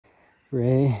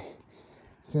Ray,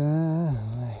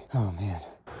 oh man,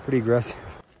 pretty aggressive.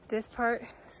 This part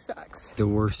sucks. The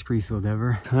worst scree field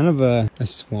ever. Kind of a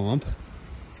swamp.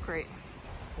 It's great.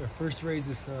 Our first rays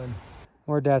of sun.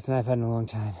 More doubts than I've had in a long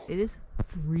time. It is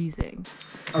freezing.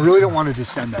 I really don't want to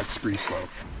descend that scree slope.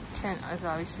 Tent is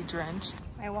obviously drenched.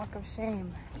 My walk of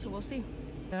shame. So we'll see.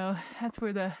 So that's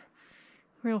where the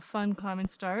real fun climbing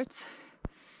starts.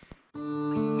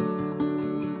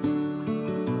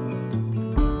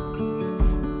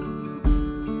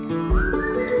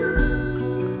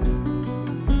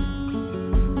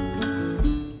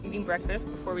 Eating breakfast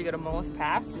before we go to Mullis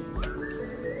Pass.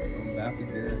 Back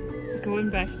again. Going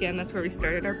back again, that's where we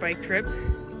started our bike trip.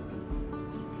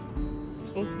 It's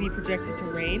supposed to be projected to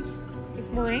rain this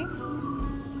morning.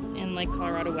 And like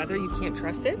Colorado weather, you can't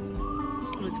trust it.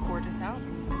 But it's gorgeous out.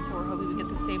 And so we're hoping we get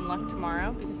the same luck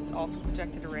tomorrow because it's also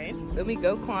projected to rain. Then we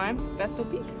go climb Vestal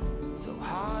Peak. So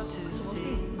we'll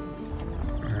see.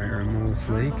 All right, we're at Mullis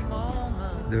Lake.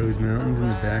 Those mountains in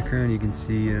the background, you can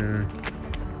see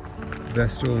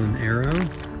Vestal and Arrow.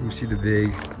 You see the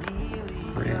big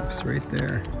ramps right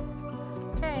there.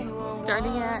 Okay,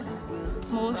 starting at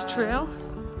Mullis Trail.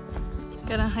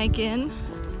 Gonna hike in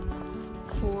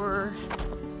for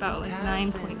about like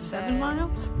 9.7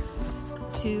 miles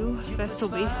to Vestal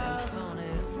Basin.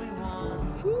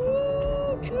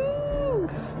 Choo, choo.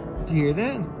 Did you hear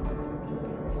that?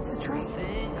 It's the train.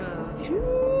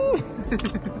 Choo.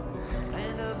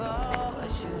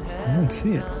 I don't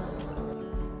see it.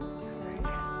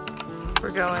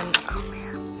 We're going, oh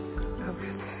man, over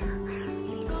there.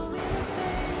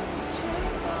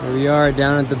 Here we are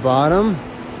down at the bottom,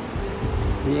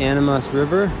 the Animas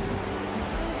River.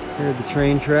 Here are the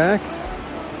train tracks.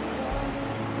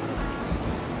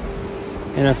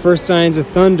 And our first signs of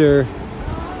thunder.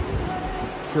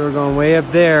 So we're going way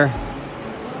up there.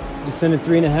 Descended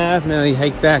 3.5, now we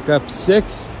hike back up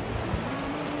 6.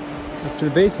 Up to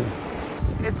the basin.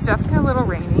 It's definitely a little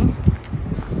rainy.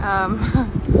 I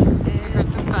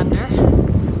heard some thunder,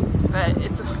 but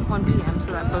it's 1 p.m.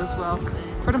 so that bodes well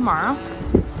for tomorrow.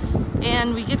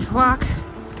 And we get to walk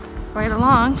right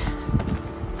along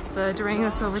the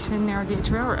Durango-Silverton Narrow Gauge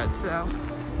Railroad, so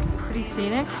pretty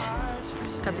scenic.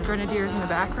 Got the Grenadiers in the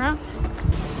background.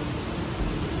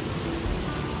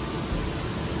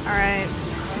 All right,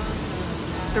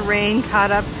 the rain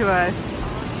caught up to us.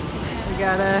 We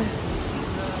gotta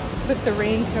put the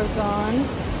raincoats on.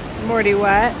 I'm already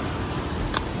wet.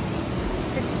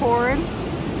 It's pouring.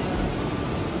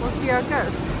 We'll see how it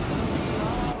goes.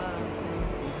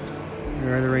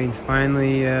 There, the rain's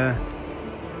finally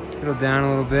settled down a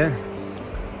little bit.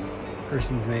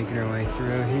 Person's making her way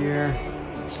through here.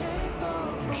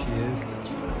 There she is.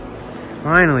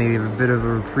 Finally, we have a bit of a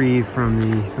reprieve from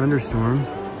the thunderstorms.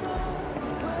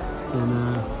 It's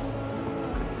been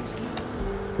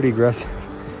pretty aggressive.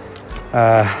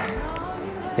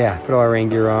 Yeah, put all our rain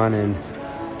gear on and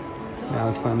now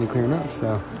it's finally clearing up.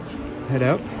 So head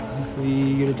out if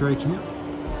we get a dry camp.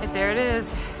 Right there it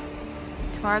is.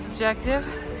 Tomorrow's objective.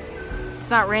 It's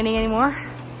not raining anymore.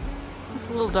 It's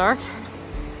a little dark,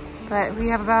 but we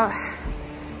have about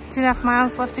 2.5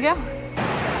 miles left to go.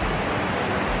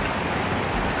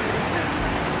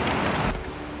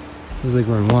 Feels like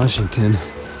we're in Washington.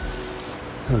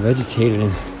 How vegetated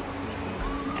and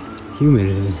humid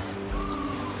it is.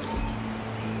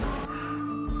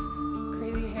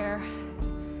 Crazy hair,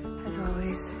 as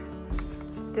always.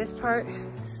 This part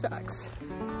sucks.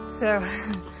 So,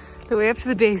 the way up to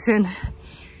the basin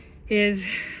is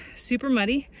super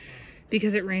muddy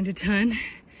because it rained a ton,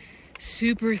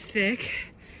 super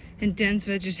thick and dense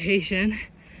vegetation,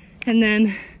 and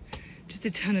then just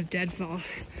a ton of deadfall.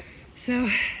 So,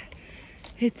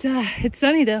 it's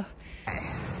sunny though.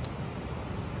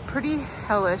 Pretty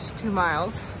hellish 2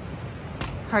 miles.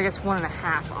 Or I guess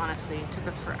 1.5, honestly. It took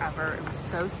us forever. It was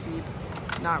so steep.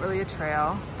 Not really a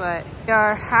trail, but we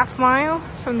are 1/2 mile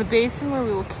from the basin where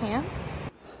we will camp.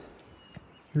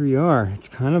 Here we are. It's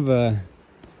kind of a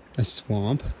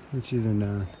swamp, which isn't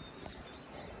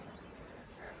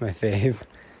my fave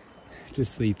to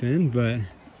sleep in, but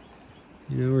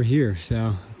you know, we're here.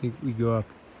 So I think we go up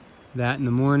that in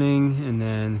the morning and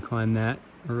then climb that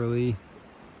early.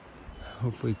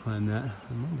 Hopefully climb that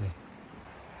on Monday.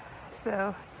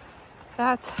 So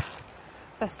that's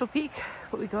Vestal Peak,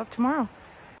 but we go up tomorrow.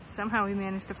 Somehow we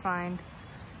managed to find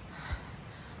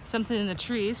something in the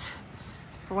trees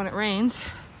for when it rains,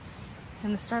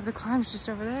 and the start of the climb is just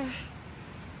over there.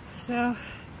 So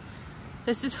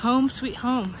this is home sweet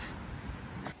home.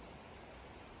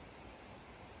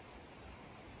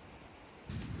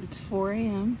 It's 4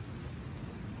 a.m.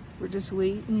 We're just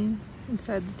waiting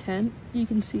inside the tent. You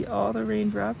can see all the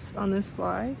raindrops on this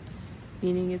fly,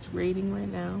 meaning it's raining right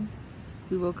now.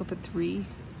 We woke up at 3.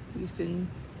 We've been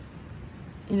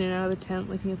in and out of the tent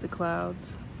looking at the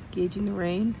clouds, gauging the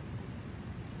rain.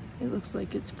 It looks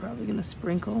like it's probably gonna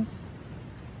sprinkle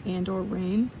and or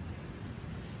rain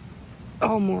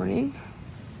all morning.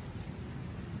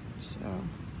 So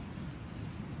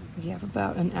we have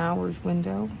about an hour's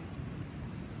window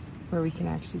where we can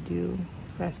actually do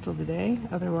Vestal today.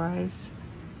 Otherwise,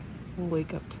 we'll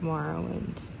wake up tomorrow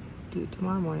and do it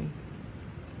tomorrow morning.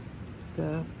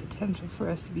 The potential for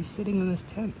us to be sitting in this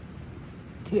tent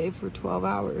today for 12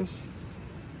 hours.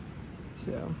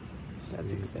 So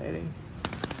that's exciting.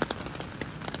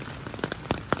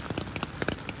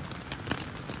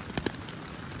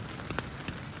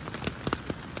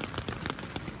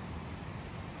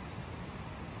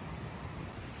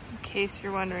 In case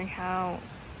you're wondering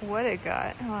what it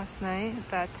got last night,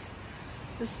 that's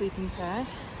the sleeping pad.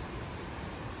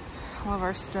 All of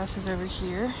our stuff is over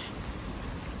here.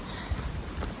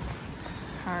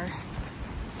 Our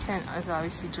tent is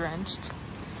obviously drenched,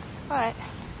 but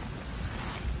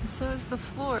so is the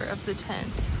floor of the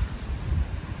tent.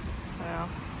 So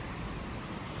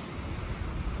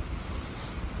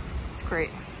it's great.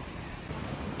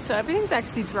 So everything's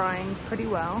actually drying pretty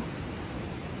well,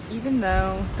 even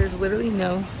though there's literally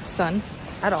no sun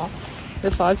at all. The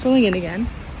fog's rolling in again.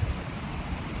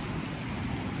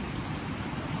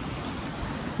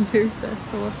 There's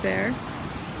Vestal up there.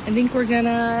 I think we're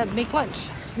gonna make lunch.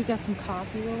 We got some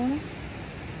coffee rolling,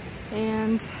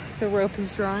 and the rope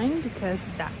is drying because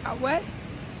that got wet.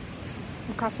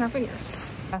 We're crossing our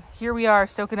fingers. Here we are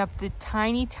soaking up the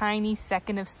tiny, tiny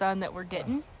second of sun that we're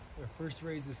getting. Our first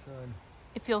rays of sun.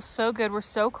 It feels so good. We're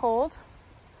so cold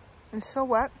and so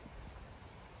wet.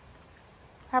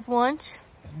 Have lunch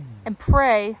and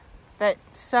pray that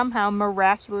somehow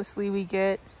miraculously we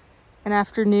get an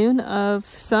afternoon of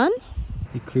sun.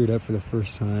 It cleared up for the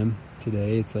first time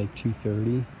today. It's like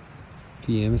 2:30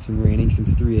 p.m. It's been raining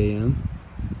since 3 a.m.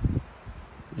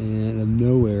 And out of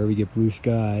nowhere we get blue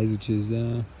skies, which is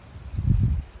a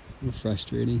little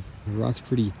frustrating. The rock's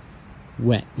pretty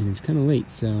wet and it's kind of late,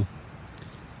 so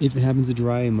if it happens to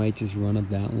dry, I might just run up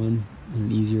that one on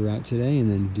an easier route today and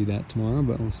then do that tomorrow,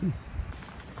 but we'll see.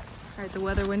 All right, the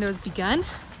weather window has begun.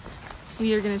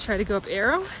 We are gonna try to go up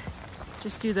Arrow.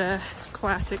 Just do the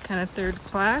classic kind of third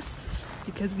class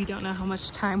because we don't know how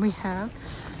much time we have.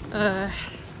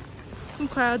 Some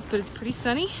clouds, but it's pretty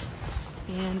sunny,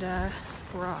 and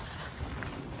we're off.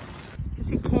 You can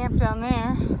see camp down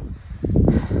there.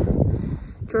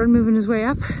 Jordan moving his way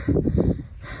up.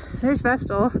 There's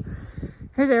Vestal.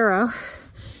 There's Arrow.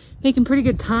 Making pretty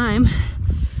good time.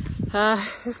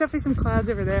 There's definitely some clouds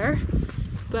over there,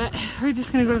 but we're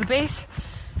just gonna go to the base,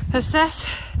 assess,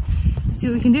 and see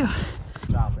what we can do.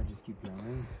 Stop, I just keep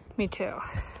going. Me too.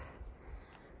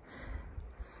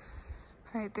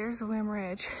 All right, there's the Limb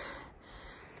Ridge.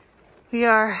 We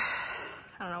are,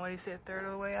 I don't know, what do you say, a third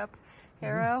of the way up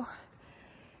Arrow?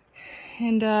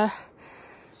 And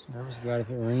Just nervous about if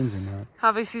it rains or not.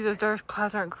 obviously those dark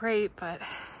clouds aren't great, but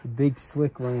It's a big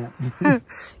slick ramp. yeah,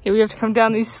 we have to come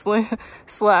down these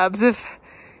slabs if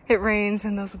it rains,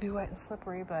 and those will be wet and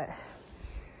slippery, but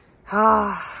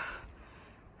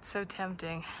it's so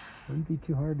tempting. Wouldn't be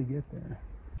too hard to get there.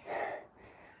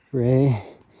 Ray,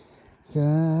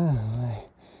 God.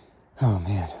 Oh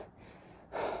man.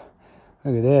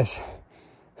 Look at this.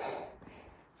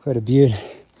 Quite a beaut.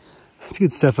 It's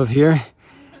good stuff up here.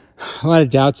 A lot of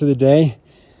doubts of the day,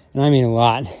 and I mean a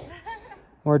lot.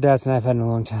 More doubts than I've had in a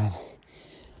long time.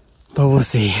 But we'll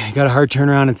see. Got a hard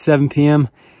turnaround at 7 p.m.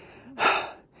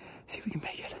 See if we can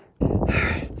make it. All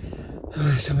right. I'm on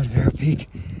the summit of Vestal Peak.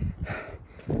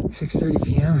 6:30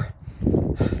 p.m.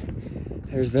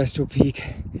 There's Vestal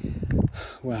Peak.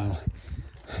 Wow.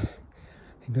 I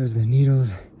think those are the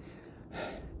Needles.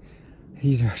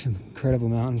 These are some incredible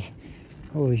mountains.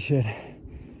 Holy shit.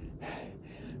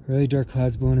 Really dark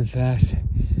clouds blowing in fast.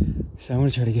 So I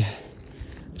want to try to get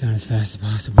down as fast as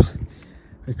possible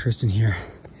with Kristen here.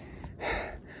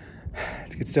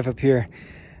 It's good stuff up here.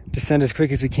 Descend as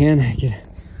quick as we can. Get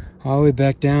all the way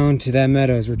back down to that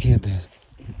meadows where camp is.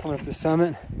 Coming up the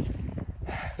summit.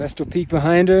 Vestal Peak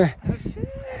behind her. Oh shit.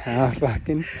 How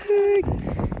fucking sick.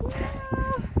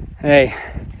 Hey,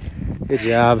 good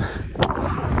job.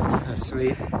 That's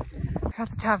sweet. We're at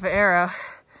the top of Arrow.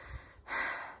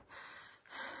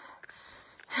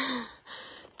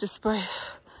 Despite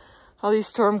all these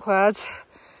storm clouds.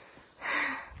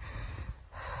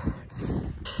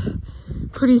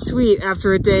 Pretty sweet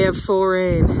after a day of full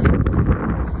rain.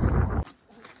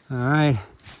 All right,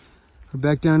 we're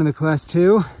back down to the class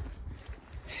 2.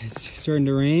 It's starting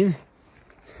to rain.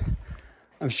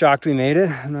 I'm shocked we made it,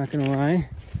 I'm not gonna lie.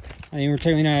 I mean, we're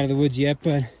technically not out of the woods yet,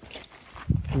 but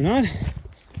we're not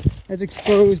as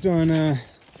exposed on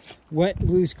wet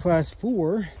loose class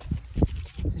 4.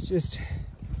 It's just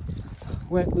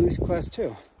wet loose class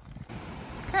 2.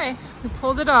 Okay, we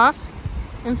pulled it off.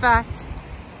 In fact,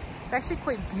 it's actually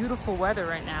quite beautiful weather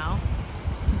right now.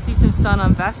 You can see some sun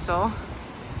on Vestal.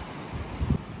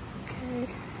 Okay,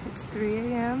 it's 3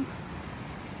 a.m.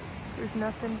 There's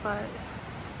nothing but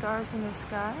stars in the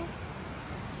sky.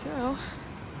 So,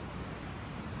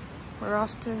 we're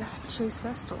off to chase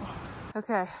Vestal.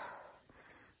 Okay,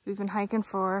 we've been hiking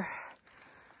for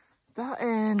about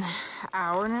an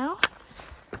hour now.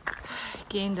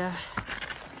 Gained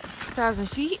 1,000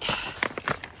 feet.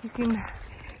 You can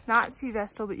not see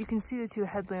Vestal, but you can see the 2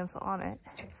 headlamps on it.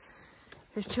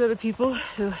 There's 2 other people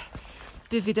who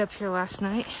bivvied up here last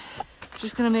night.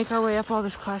 Just gonna make our way up all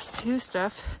this class 2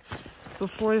 stuff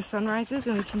before the sun rises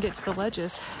and we can get to the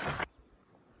ledges.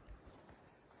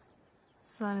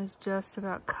 Sun is just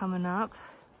about coming up.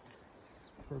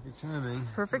 Perfect timing.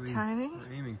 Perfect timing.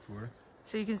 We're aiming for.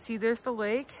 So you can see there's the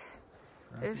lake.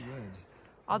 There's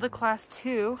all the class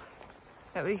 2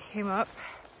 that we came up.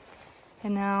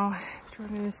 And now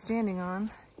Jordan is standing on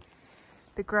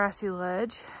the grassy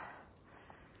ledge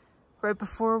right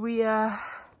before we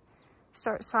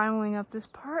start simuling up this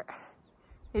part.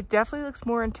 It definitely looks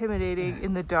more intimidating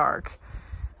in the dark.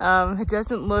 It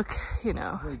doesn't look, you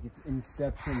know. Like it's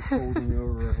Inception folding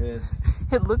over our heads.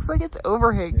 It looks like it's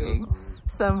overhanging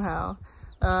somehow.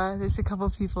 There's a couple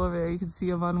people over there. You can see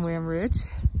them on Wham Ridge.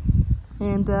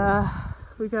 And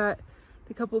we got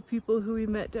the couple of people who we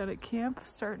met down at camp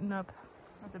starting up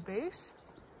at the base.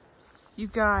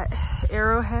 You've got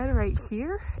Arrowhead right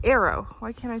here. Arrow,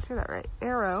 why can't I say that right?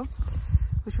 Arrow,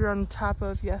 which we were on the top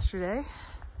of yesterday.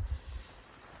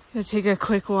 Gonna take a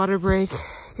quick water break,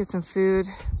 get some food,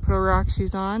 put our rock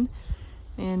shoes on,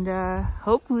 and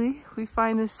hopefully we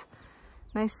find this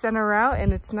nice center route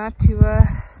and it's not too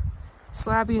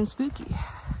slabby and spooky.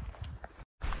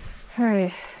 All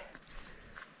right,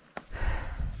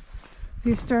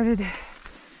 we've started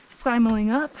simuling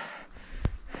up.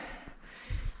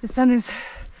 The sun is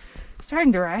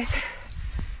starting to rise,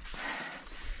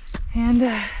 and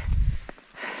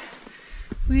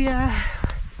we are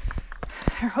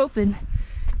hoping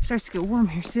it starts to get warm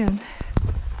here soon.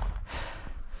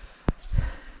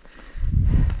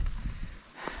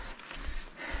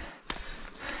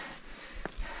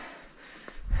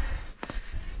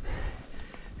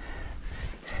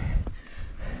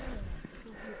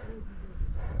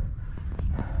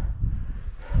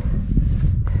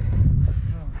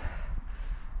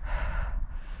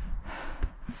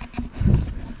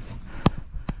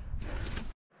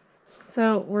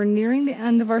 So we're nearing the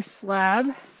end of our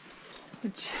slab,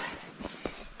 which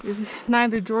is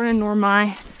neither Jordan nor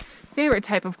my favorite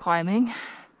type of climbing.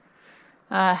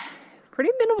 Pretty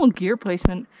minimal gear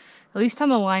placement, at least on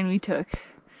the line we took.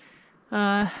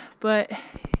 But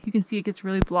you can see it gets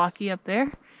really blocky up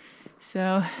there.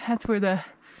 So that's where the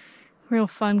real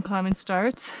fun climbing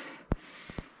starts.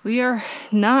 We are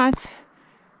not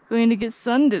going to get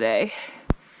sun today.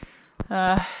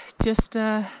 Just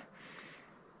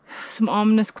some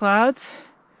ominous clouds.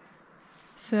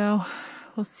 So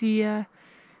we'll see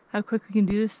how quick we can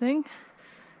do this thing.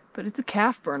 But it's a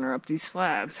calf burner up these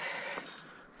slabs.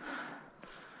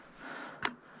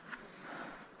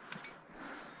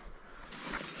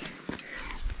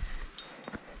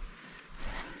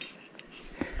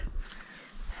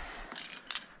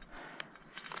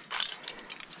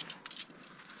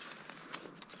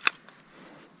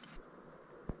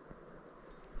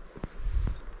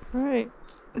 All right,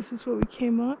 this is what we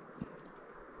came up.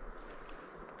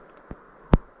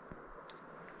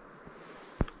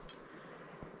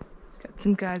 Got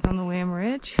some guys on the Wham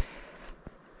Ridge.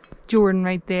 Jordan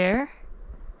right there.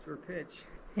 Short pitch.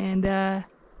 And we're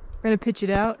gonna pitch it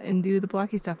out and do the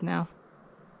blocky stuff now.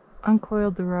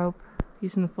 Uncoiled the rope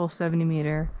using the full 70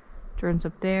 meter. Jordan's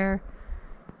up there.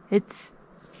 It's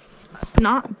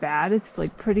not bad. It's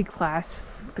like pretty class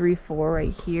 3-4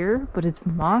 right here, but it's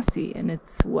mossy and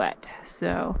it's wet.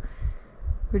 So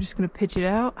we're just gonna pitch it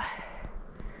out.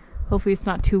 Hopefully it's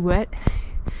not too wet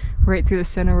right through the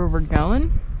center where we're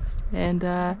going. And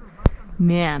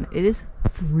man, it is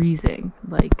freezing.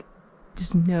 Like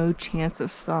just no chance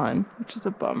of sun, which is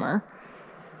a bummer.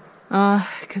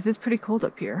 Cause it's pretty cold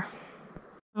up here.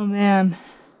 Oh man.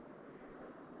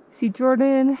 See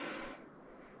Jordan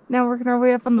now working our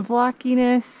way up on the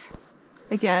blockiness.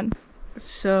 Again,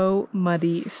 so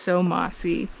muddy, so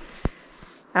mossy.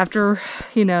 After,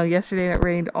 you know, yesterday it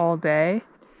rained all day.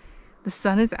 The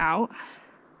sun is out.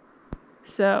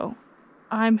 So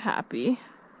I'm happy.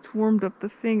 It's warmed up the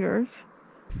fingers.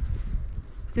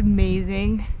 It's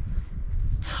amazing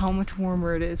how much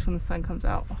warmer it is when the sun comes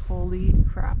out. Holy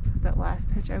crap, that last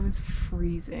pitch I was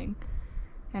freezing.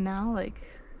 And now, like,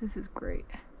 this is great.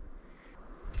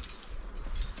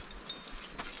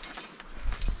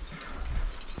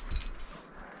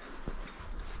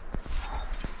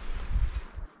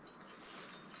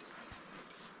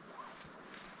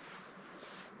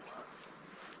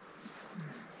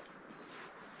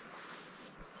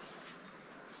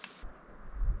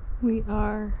 We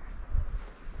are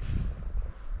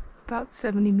about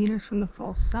 70 meters from the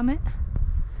falls summit.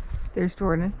 There's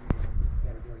Jordan.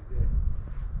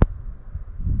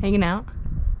 Hanging out.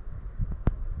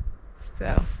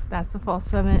 So that's the falls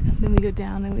summit. Then we go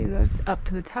down and we go up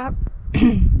to the top.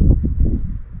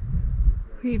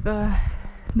 We've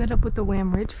met up with the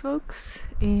Wham Ridge folks,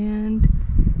 and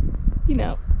you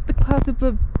know, the clouds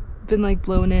have been like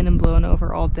blowing in and blowing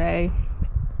over all day.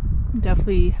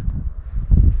 Definitely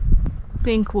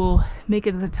think we'll make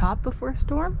it to the top before a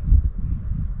storm,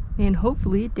 and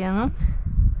hopefully down.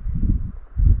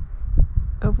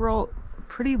 Overall,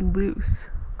 pretty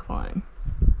loose climb.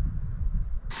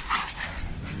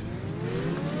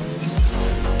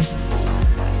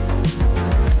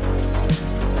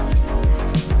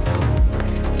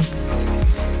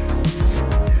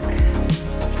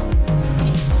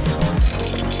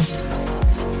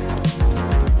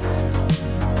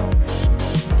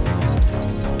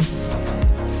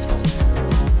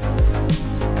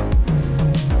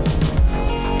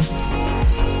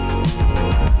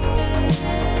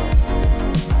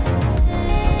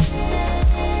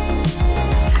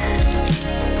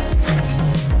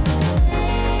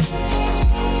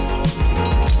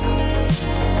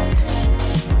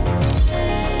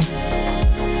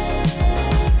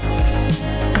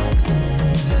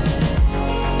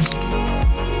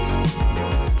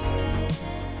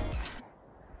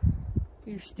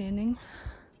 Standing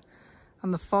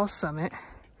on the false summit,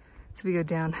 so we go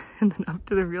down and then up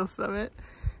to the real summit,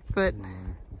 but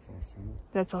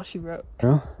that's all she wrote.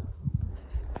 Well,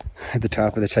 at the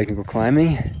top of the technical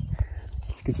climbing,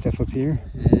 it's good stuff up here,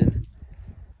 and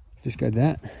just got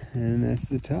that, and that's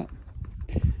the top,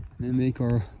 and then make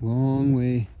our long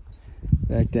way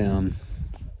back down.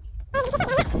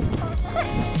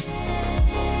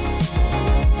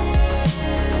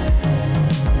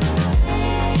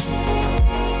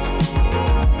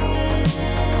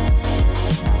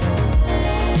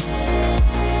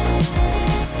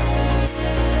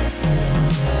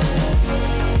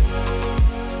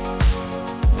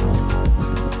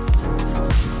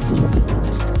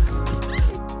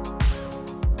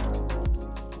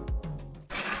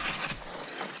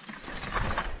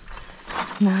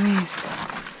 Nice.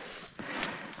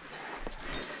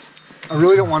 I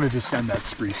really don't want to descend that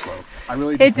scree slope. I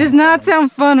really. It does not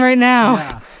sound fun right now.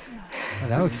 Yeah. Oh,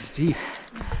 that looks steep.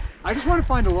 I just want to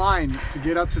find a line to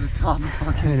get up to the top of I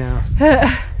fucking. know.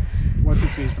 What's the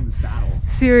change from the saddle?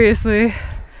 Seriously.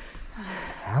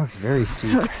 That looks very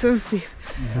steep. That looks so steep.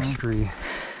 Or scree.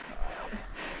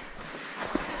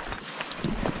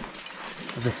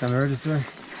 At the summer register?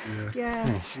 Yeah.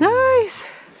 Yeah. Nice.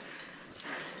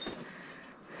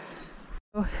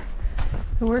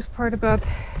 The worst part about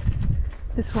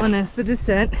this one is the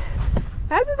descent,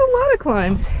 as is a lot of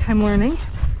climbs, I'm learning.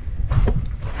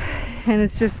 And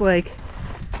it's just like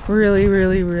really,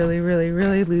 really, really, really,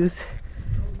 really loose.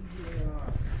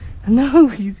 No,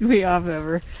 he's way off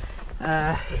ever.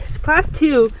 It's class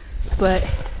 2, but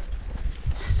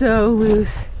so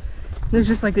loose. There's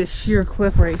just like this sheer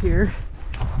cliff right here.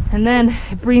 And then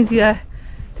it brings you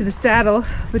to the saddle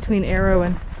between Arrow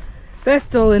and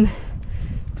Vestal, and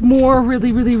it's more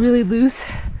really, really, really loose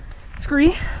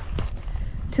scree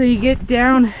till you get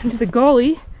down into the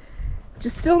gully, which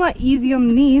is still not easy on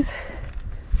the knees.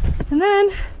 And then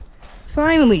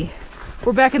finally,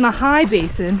 we're back in the high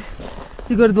basin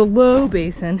to go to the low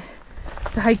basin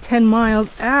to hike 10 miles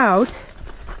out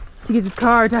to get the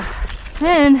car to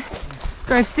then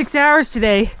drive 6 hours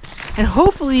today, and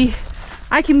hopefully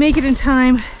I can make it in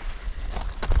time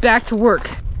back to work.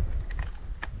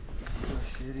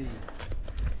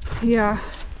 Yeah.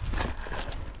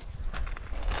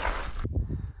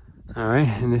 All right,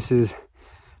 and this is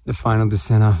the final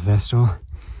descent off Vestal.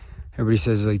 Everybody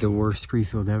says it's like the worst scree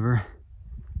field ever.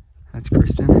 That's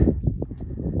Kristen.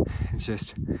 It's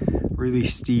just really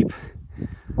steep,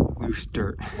 loose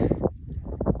dirt.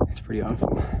 It's pretty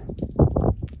awful.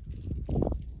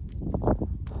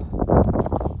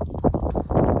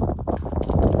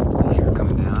 Here we're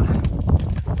coming down.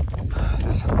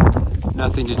 There's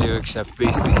nothing to do except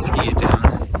basically ski it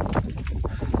down.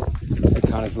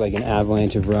 I on, it's like an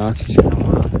avalanche of rocks just come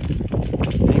on.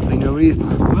 Thankfully nobody's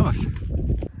below us.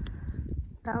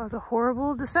 That was a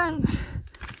horrible descent.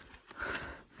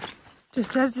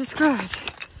 Just as described.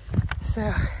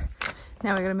 So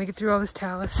now we gotta make it through all this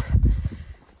talus,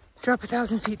 drop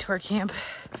 1,000 feet to our camp,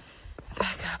 and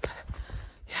back up.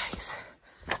 Yikes.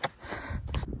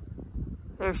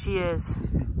 There she is.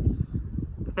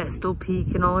 Vestal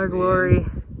Peak in all her glory.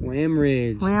 Wham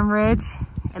Ridge. Wham Ridge.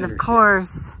 And Center of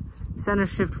course, center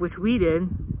shift, which we did,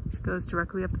 which goes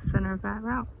directly up the center of that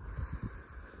route.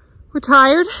 We're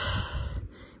tired.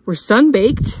 We're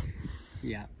sun-baked.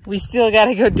 Yeah. We still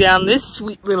gotta go down this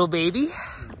sweet little baby.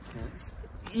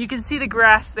 You can see the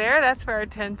grass there. That's where our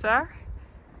tents are.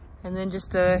 And then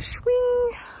just a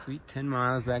swing. Sweet 10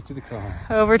 miles back to the car.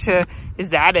 Over to,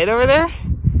 is that it over there?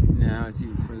 Now it's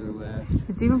even further left.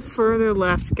 It's even further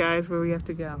left, guys, where we have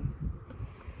to go.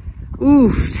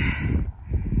 Oof.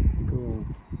 Cool.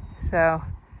 So,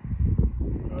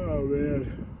 Oh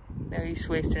man. no use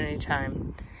wasting any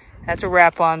time. That's a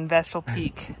wrap on Vestal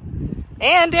Peak.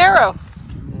 And Arrow.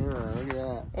 Yeah, look at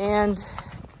that. And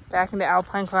back into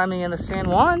alpine climbing in the San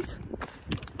Juans.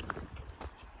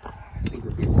 I think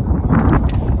we're good.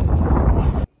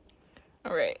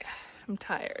 All right, I'm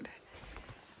tired.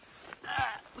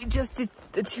 We just did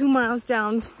the 2 miles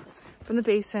down from the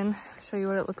basin. I'll show you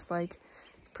what it looks like.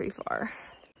 It's pretty far.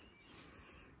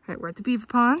 All right, we're at the beaver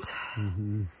ponds.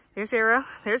 There's Arrow,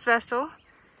 there's Vestal.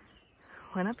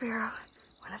 Went up Arrow,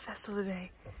 went up Vestal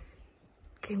today.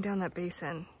 Came down that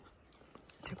basin.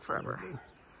 It took forever.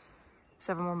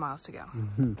 7 more miles to go.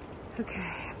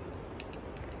 Okay.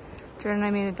 Jared and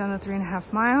I made it down the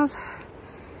 3.5 miles.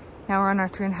 Now we're on our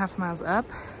 3.5 miles up.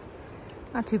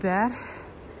 Not too bad.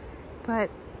 But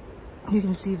you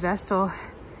can see Vestal,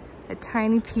 a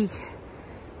tiny peak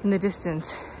in the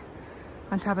distance.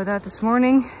 On top of that this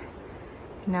morning,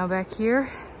 and now back here.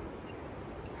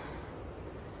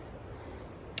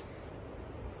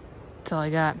 That's all I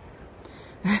got.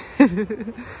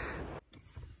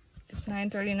 It's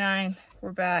 9:39.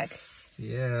 We're back.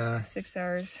 Yeah. 6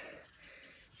 hours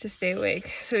to stay awake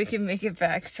so we can make it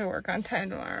back to work on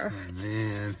time tomorrow. Oh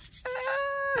man.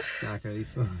 It's not gonna be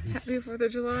fun. Happy 4th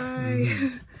of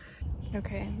July.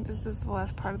 Okay, this is the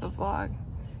last part of the vlog.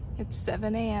 It's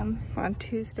 7 a.m. on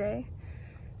Tuesday.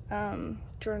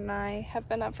 Jordan and I have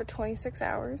been up for 26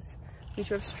 hours. We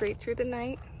drove straight through the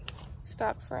night,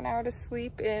 stopped for an hour to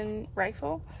sleep in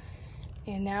Rifle,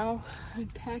 and now I'm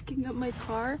packing up my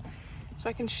car so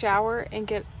I can shower and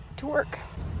get to work.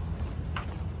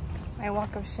 My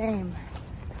walk of shame.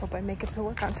 Hope I make it to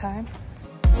work on time.